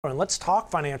And let's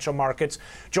talk financial markets.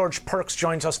 George Perks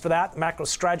joins us for that, macro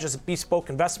strategist at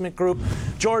Bespoke Investment Group.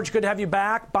 George, good to have you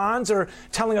back. Bonds are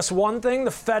telling us one thing,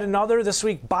 the Fed another. This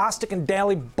week, Bostic and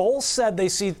Daly both said they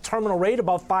see terminal rate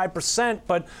above 5%,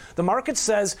 but the market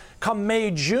says come May,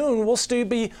 June, we'll still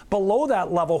be below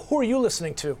that level. Who are you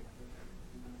listening to?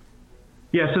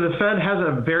 Yeah, so the Fed has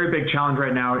a very big challenge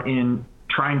right now in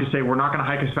trying to say we're not going to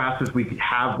hike as fast as we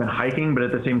have been hiking, but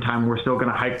at the same time, we're still going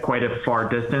to hike quite a far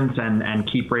distance and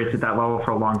keep rates at that level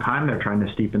for a long time. They're trying to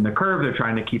steepen the curve. They're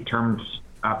trying to keep terms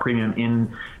premium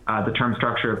in the term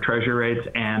structure of treasury rates,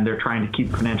 and they're trying to keep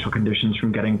financial conditions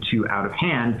from getting too out of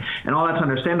hand. And all that's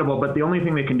understandable, but the only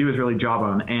thing they can do is really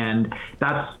jawbone, and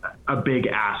that's a big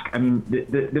ask. I mean,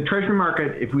 the treasury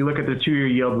market, if we look at the 2-year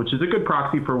yield, which is a good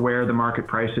proxy for where the market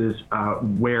prices,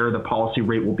 where the policy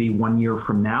rate will be 1 year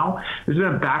from now, there's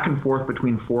been a back and forth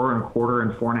between 4.25%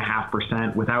 and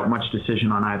 4.5% without much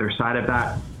decision on either side of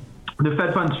that. The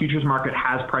Fed funds futures market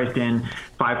has priced in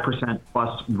 5%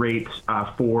 plus rates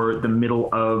for the middle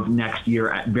of next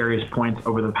year at various points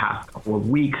over the past couple of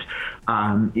weeks.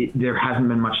 There hasn't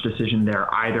been much decision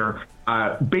there either.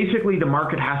 Basically, the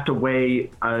market has to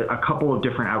weigh a couple of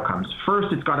different outcomes. First,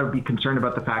 it's got to be concerned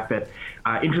about the fact that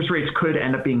interest rates could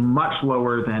end up being much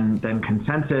lower than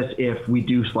consensus if we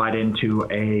do slide into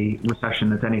a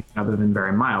recession that's anything other than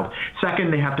very mild.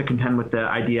 Second, they have to contend with the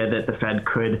idea that the Fed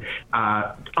could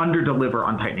under-deliver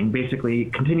on tightening, basically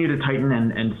continue to tighten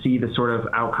and see the sort of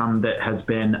outcome that has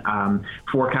been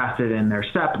forecasted in their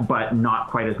SEP, but not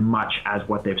quite as much as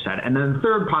what they've said. And then the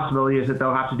third possibility is that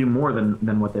they'll have to do more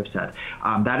than what they've said.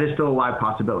 That is still a live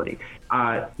possibility.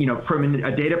 From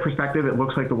a data perspective, it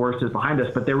looks like the worst is behind us,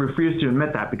 but they refuse to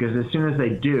admit that, because as soon as they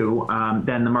do,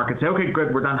 then the market say, okay,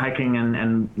 good, we're done hiking,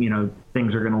 and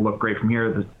things are going to look great from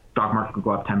here. The stock market could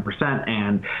go up 10%,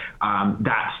 and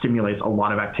that stimulates a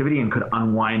lot of activity and could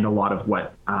unwind a lot of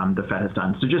what the Fed has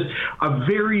done. So just a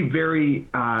very, very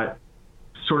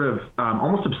sort of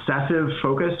almost obsessive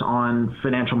focus on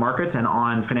financial markets and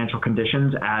on financial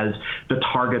conditions as the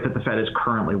target that the Fed is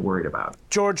currently worried about.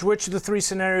 George, which of the three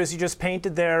scenarios you just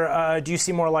painted there do you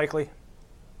see more likely?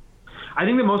 I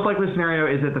think the most likely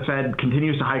scenario is that the Fed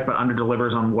continues to hike but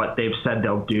under-delivers on what they've said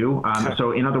they'll do.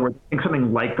 So in other words, I think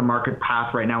something like the market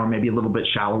path right now, or maybe a little bit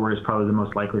shallower, is probably the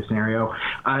most likely scenario.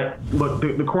 Look,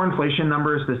 the core inflation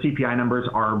numbers, the CPI numbers,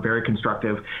 are very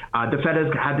constructive. The Fed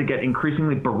has had to get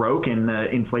increasingly baroque in the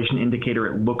inflation indicator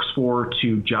it looks for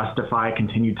to justify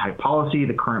continued tight policy.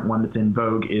 The current one that's in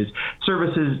vogue is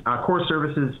services, core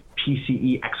services,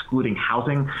 PCE excluding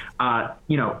housing.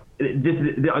 This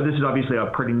is obviously a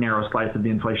pretty narrow slice of the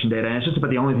inflation data, and it's just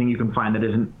about the only thing you can find that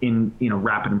isn't in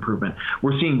rapid improvement.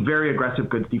 We're seeing very aggressive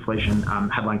goods deflation,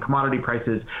 headline commodity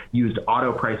prices, used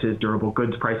auto prices, durable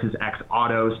goods prices, ex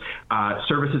autos,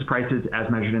 services prices as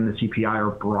measured in the CPI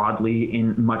are broadly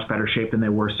in much better shape than they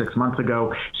were 6 months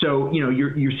ago. So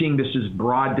you're seeing this just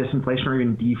broad disinflationary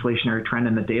and deflationary trend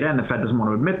in the data, and the Fed doesn't want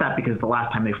to admit that because the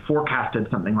last time they forecasted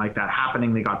something like that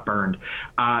happening, they got burned.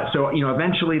 So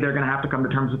eventually they're going to have to come to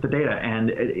terms with the data,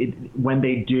 and when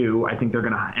they do, I think they're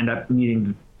going to end up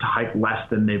needing to hike less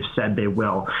than they've said they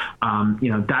will.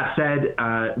 That said,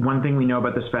 one thing we know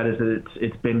about this Fed is that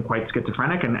it's been quite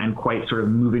schizophrenic and quite sort of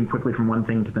moving quickly from one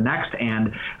thing to the next.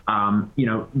 And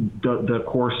the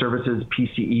core services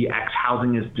PCE ex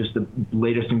housing is just the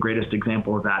latest and greatest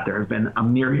example of that. There has been a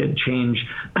myriad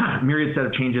set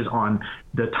of changes on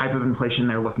the type of inflation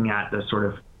they're looking at, the sort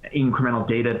of incremental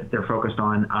data that they're focused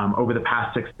on over the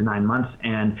past 6 to 9 months.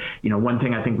 And, one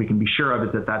thing I think we can be sure of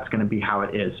is that that's going to be how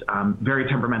it is. Very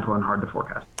temperamental and hard to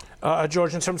forecast.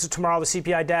 George, in terms of tomorrow, the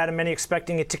CPI data, many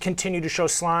expecting it to continue to show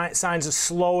signs of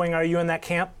slowing. Are you in that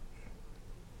camp?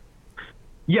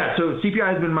 Yeah, so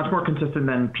CPI has been much more consistent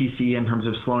than PCE in terms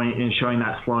of showing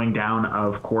that slowing down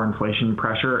of core inflation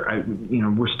pressure.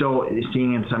 We're still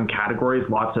seeing in some categories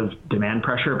lots of demand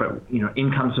pressure, but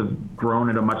incomes have grown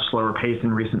at a much slower pace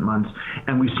in recent months,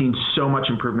 and we've seen so much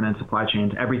improvement in supply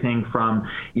chains. Everything from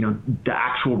the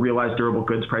actual realized durable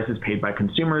goods prices paid by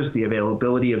consumers, the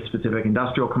availability of specific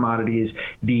industrial commodities,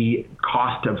 the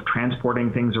cost of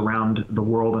transporting things around the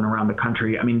world and around the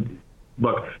country. I mean,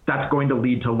 look, that's going to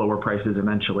lead to lower prices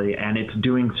eventually, and it's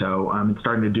doing so. It's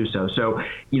starting to do so. So,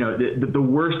 the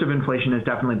worst of inflation is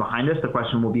definitely behind us. The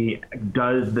question will be,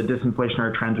 does the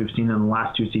disinflationary trends we've seen in the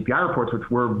last two CPI reports, which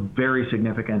were very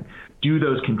significant, do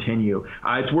those continue?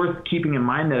 It's worth keeping in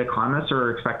mind that economists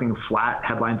are expecting a flat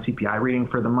headline CPI reading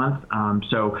for the month.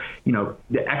 So,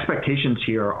 the expectations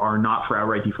here are not for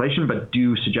outright deflation, but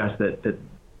do suggest that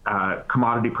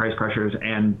commodity price pressures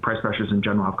and price pressures in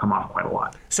general have come off quite a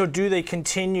lot. So do they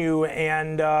continue?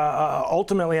 And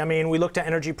ultimately, I mean, we looked at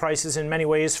energy prices in many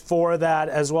ways for that,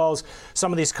 as well as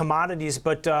some of these commodities.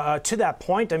 But to that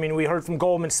point, I mean, we heard from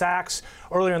Goldman Sachs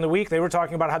earlier in the week. They were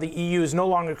talking about how the EU is no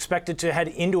longer expected to head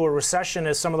into a recession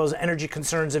as some of those energy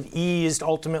concerns have eased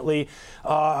ultimately.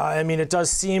 I mean, it does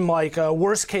seem like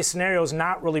worst case scenario is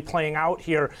not really playing out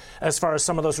here as far as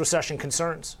some of those recession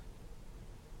concerns.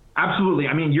 Absolutely.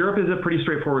 I mean, Europe is a pretty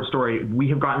straightforward story. We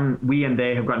and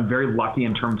they have gotten very lucky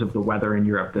in terms of the weather in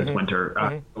Europe this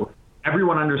winter. So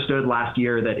everyone understood last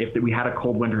year that if we had a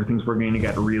cold winter, things were going to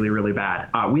get really, really bad.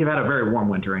 We have had a very warm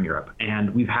winter in Europe,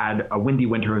 and we've had a windy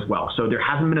winter as well. So there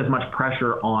hasn't been as much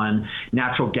pressure on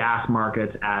natural gas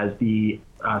markets as the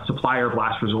supplier of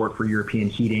last resort for European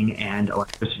heating and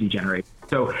electricity generation.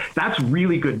 So that's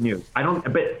really good news.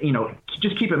 But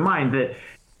just keep in mind that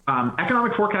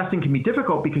economic forecasting can be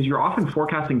difficult because you're often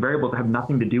forecasting variables that have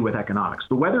nothing to do with economics.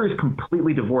 The weather is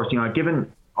completely divorced.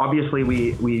 Obviously,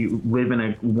 we live in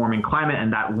a warming climate,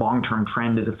 and that long-term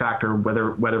trend is a factor.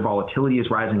 Weather volatility is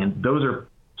rising, and those are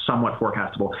somewhat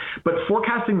forecastable. But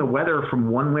forecasting the weather from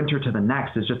one winter to the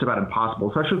next is just about impossible,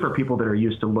 especially for people that are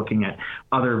used to looking at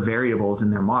other variables in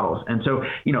their models. And so,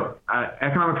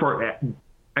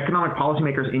 economic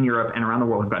policymakers in Europe and around the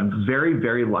world have gotten very,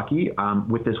 very lucky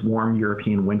with this warm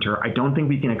European winter. I don't think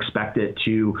we can expect it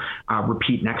to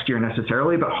repeat next year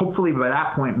necessarily, but hopefully by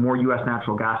that point, more U.S.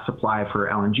 natural gas supply for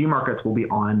LNG markets will be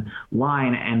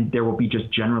online, and there will be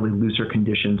just generally looser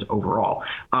conditions overall.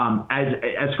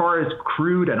 As far as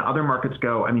crude and other markets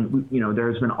go, I mean,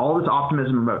 there's been all this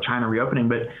optimism about China reopening,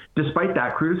 but despite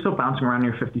that, crude is still bouncing around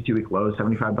near 52-week lows,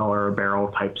 $75 a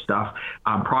barrel type stuff.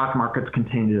 Product markets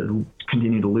continue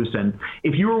to loosen.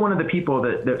 If you were one of the people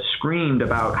that screamed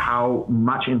about how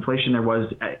much inflation there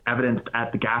was evidenced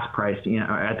at the gas price,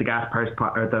 at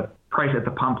the price at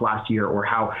the pump last year, or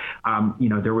how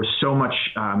there was so much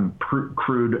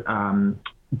crude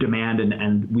demand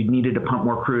and we needed to pump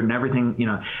more crude and everything,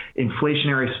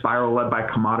 inflationary spiral led by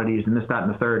commodities and this, that,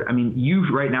 and the third. I mean,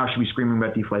 you right now should be screaming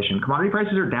about deflation. Commodity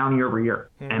prices are down year over year,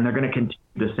 and they're going to continue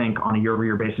to sink on a year over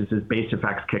year basis as base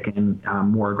effects kick in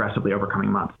more aggressively over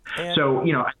coming months. So,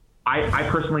 I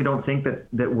personally don't think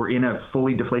that we're in a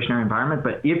fully deflationary environment,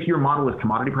 but if your model is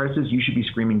commodity prices, you should be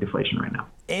screaming deflation right now.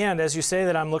 And as you say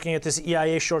that, I'm looking at this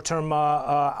EIA short-term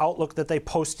outlook that they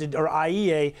posted, or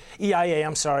EIA,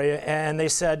 I'm sorry, and they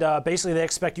said basically they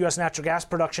expect U.S. natural gas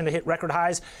production to hit record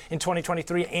highs in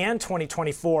 2023 and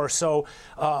 2024. So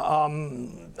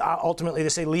ultimately, they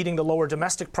say leading to lower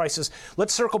domestic prices.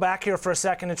 Let's circle back here for a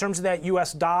second. In terms of that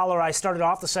U.S. dollar, I started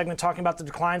off the segment talking about the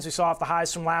declines we saw off the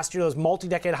highs from last year, those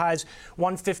multi-decade highs,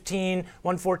 115,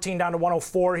 114 down to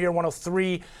 104 here,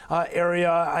 103 area.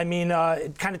 I mean,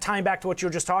 kind of tying back to what you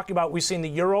were just talking about, we've seen the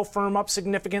euro firm up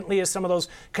significantly as some of those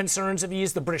concerns have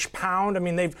eased. The British pound, I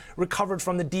mean, they've recovered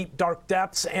from the deep, dark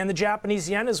depths, and the Japanese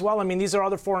yen as well. I mean, these are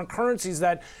other foreign currencies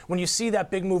that when you see that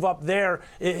big move up there,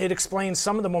 it explains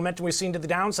some of the momentum we've seen to the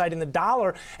downside in the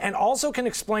dollar, and also can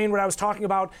explain what I was talking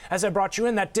about as I brought you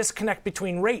in, that disconnect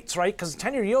between rates, right? Because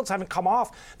 10-year yields haven't come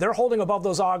off. They're holding above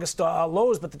those August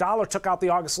lows, but the dollar took out the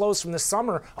August lows from this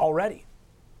summer already.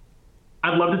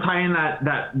 I'd love to tie in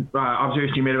that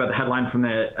observation you made about the headline from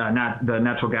the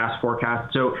natural gas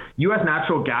forecast. So U.S.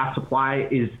 natural gas supply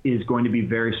is going to be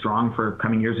very strong for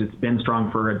coming years. It's been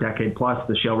strong for a decade plus.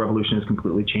 The shale revolution has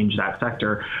completely changed that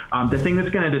sector. The thing that's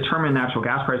going to determine natural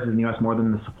gas prices in the U.S. more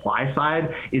than the supply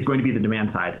side is going to be the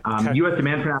demand side. U.S.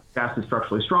 demand for natural gas is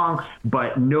structurally strong,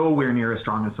 but nowhere near as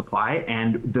strong as supply.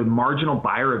 And the marginal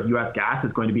buyer of U.S. gas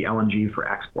is going to be LNG for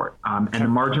export. And the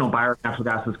marginal buyer of natural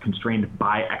gas is constrained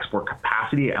by export capacity,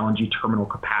 LNG terminal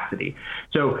capacity.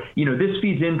 So, this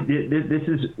feeds in, this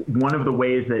is one of the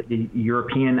ways that the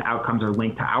European outcomes are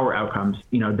linked to our outcomes.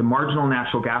 The marginal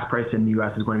natural gas price in the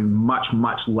U.S. is going to be much,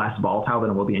 much less volatile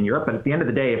than it will be in Europe. But at the end of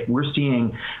the day, if we're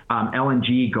seeing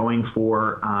LNG going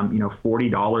for,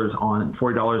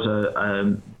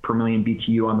 $40 per million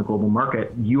BTU on the global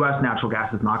market, U.S. natural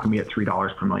gas is not going to be at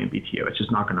 $3 per million BTU. It's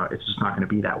just not going to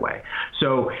be that way.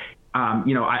 So,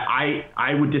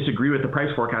 I would disagree with the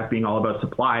price forecast being all about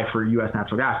supply for U.S.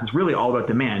 natural gas. It's really all about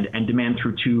demand, and demand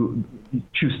through two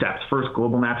steps. First,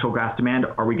 global natural gas demand.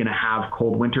 Are we going to have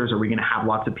cold winters? Are we going to have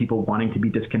lots of people wanting to be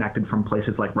disconnected from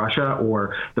places like Russia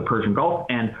or the Persian Gulf?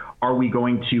 And are we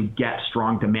going to get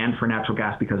strong demand for natural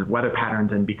gas because of weather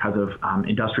patterns and because of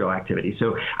industrial activity?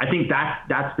 So I think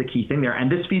that's the key thing there. And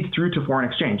this feeds through to foreign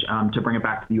exchange. To bring it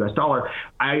back to the U.S. dollar,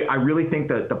 I really think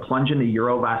that the plunge in the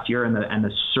euro last year and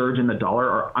the surge in the dollar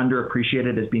are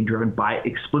underappreciated as being driven by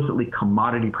explicitly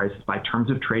commodity prices, by terms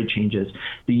of trade changes.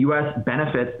 The U.S.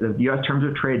 benefits, the U.S. U.S. terms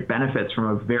of trade benefits from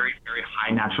a very, very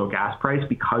high natural gas price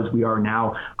because we are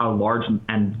now a large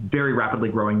and very rapidly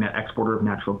growing net exporter of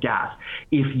natural gas.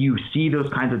 If you see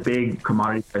those kinds of big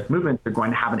commodity price movements, they're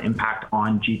going to have an impact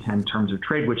on G10 terms of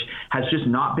trade, which has just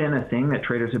not been a thing that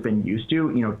traders have been used to.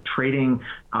 Trading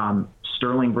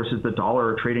sterling versus the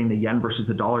dollar or trading the yen versus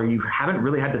the dollar, you haven't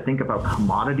really had to think about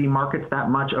commodity markets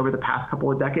that much over the past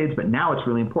couple of decades, but now it's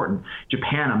really important.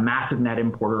 Japan, a massive net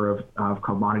importer of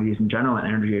commodities in general and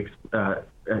energy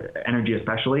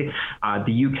especially.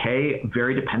 The UK,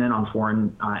 very dependent on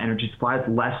foreign energy supplies,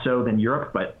 less so than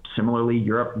Europe, but similarly,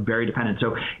 Europe, very dependent.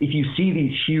 So if you see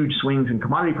these huge swings in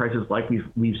commodity prices like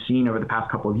we've seen over the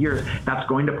past couple of years, that's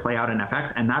going to play out in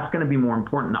FX, and that's going to be more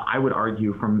important, I would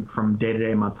argue, from day to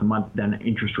day, month to month, than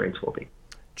interest rates will be.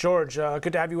 George,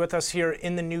 good to have you with us here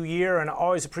in the new year, and I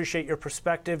always appreciate your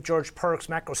perspective. George Perks,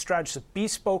 macro strategist at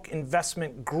Bespoke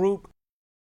Investment Group.